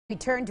We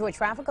turn to a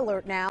traffic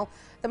alert now.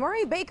 The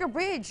Murray Baker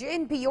Bridge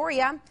in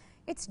Peoria.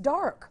 It's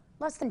dark.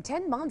 Less than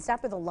 10 months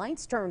after the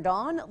lights turned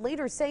on,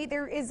 leaders say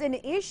there is an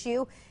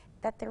issue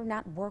that they're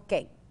not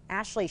working.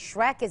 Ashley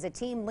Schreck is a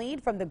team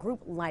lead from the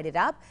group Light It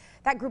Up.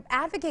 That group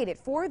advocated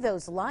for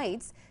those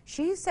lights.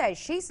 She says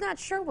she's not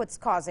sure what's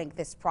causing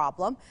this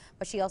problem,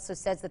 but she also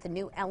says that the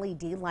new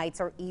LED lights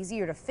are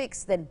easier to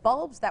fix than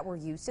bulbs that were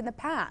used in the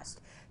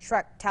past.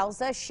 Schreck tells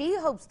us she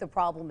hopes the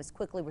problem is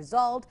quickly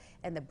resolved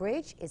and the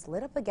bridge is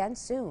lit up again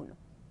soon.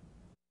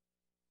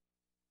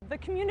 The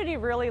community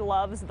really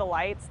loves the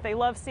lights. They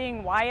love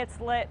seeing why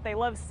it's lit. They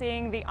love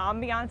seeing the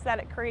ambiance that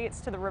it creates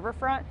to the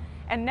riverfront.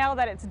 And now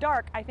that it's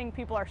dark, I think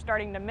people are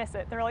starting to miss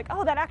it. They're like,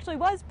 oh, that actually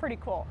was pretty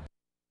cool.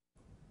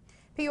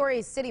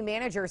 Peoria's city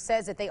manager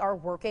says that they are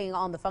working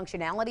on the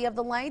functionality of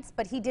the lights,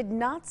 but he did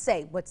not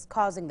say what's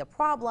causing the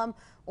problem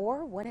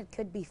or when it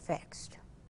could be fixed.